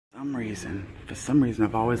For some reason,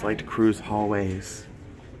 I've always liked cruise hallways.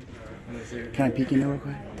 Can I peek in there real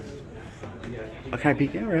quick? Oh, can I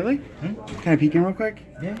peek in, really? Can I peek in real quick?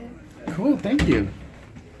 Yeah. Cool, thank you.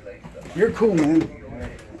 You're cool, man.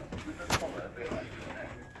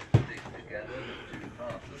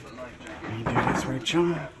 Can you do this right,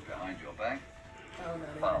 John?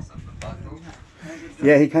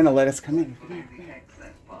 Yeah, he kind of let us come in. Come here, come here.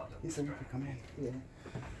 He said we could come in. Yeah.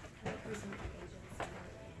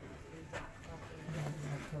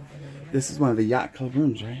 This is one of the yacht club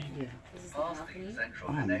rooms, right? Yeah. Oh,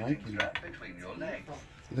 I'm liking it.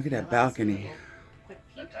 Look at that balcony.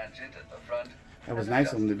 That was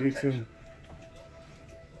nice of them to do too.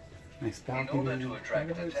 Nice balcony.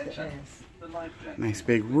 Nice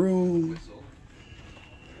big room.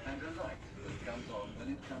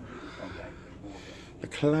 The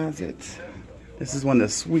closet. This is one of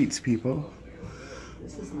the suites, people.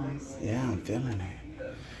 This is nice. Yeah, I'm feeling it.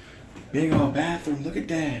 Big old bathroom. Look at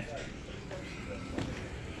that.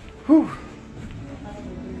 Whew.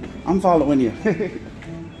 I'm following you.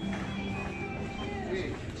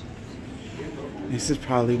 This is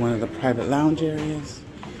probably one of the private lounge areas.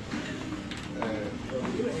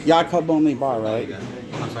 Yacht club only bar, right?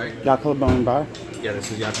 I'm sorry? Yacht club only bar? Yeah,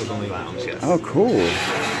 this is Yacht Club only lounge, yes. Oh, cool.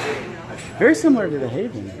 Very similar to the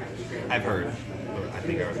Haven. I've heard. But I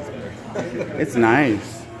think ours is better. It's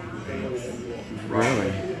nice.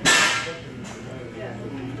 Really.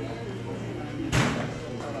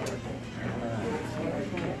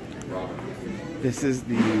 This is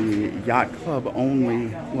the Yacht Club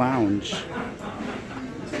only lounge.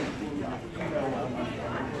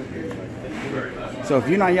 So if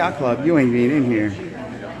you're not Yacht Club, you ain't being in here.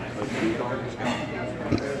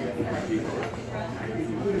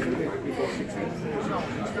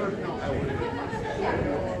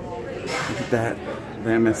 Look at that. The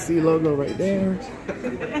MSC logo right there.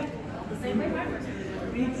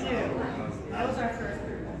 Me too. That was our first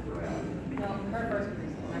group. No, her first group.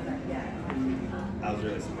 I was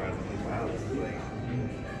really surprised. I'm like, wow, this is like,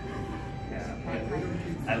 yeah.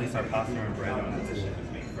 At least our pasta and bread on the dish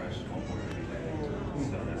is made fresh.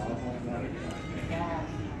 So that's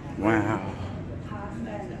Wow.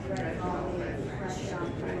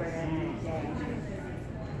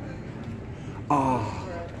 Oh,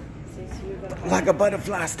 like a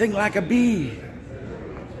butterfly, sting like a bee.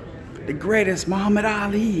 The greatest Muhammad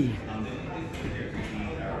Ali.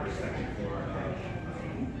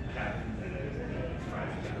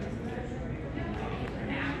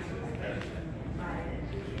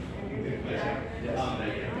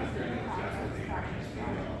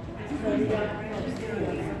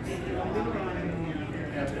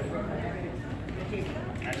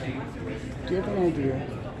 Do you have an idea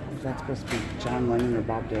if that's supposed to be John Lennon or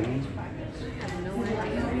Bob Dylan? I have no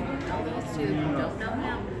idea. All those two don't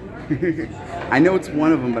know him. I know it's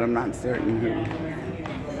one of them, but I'm not certain who.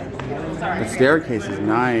 The staircase is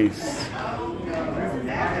nice.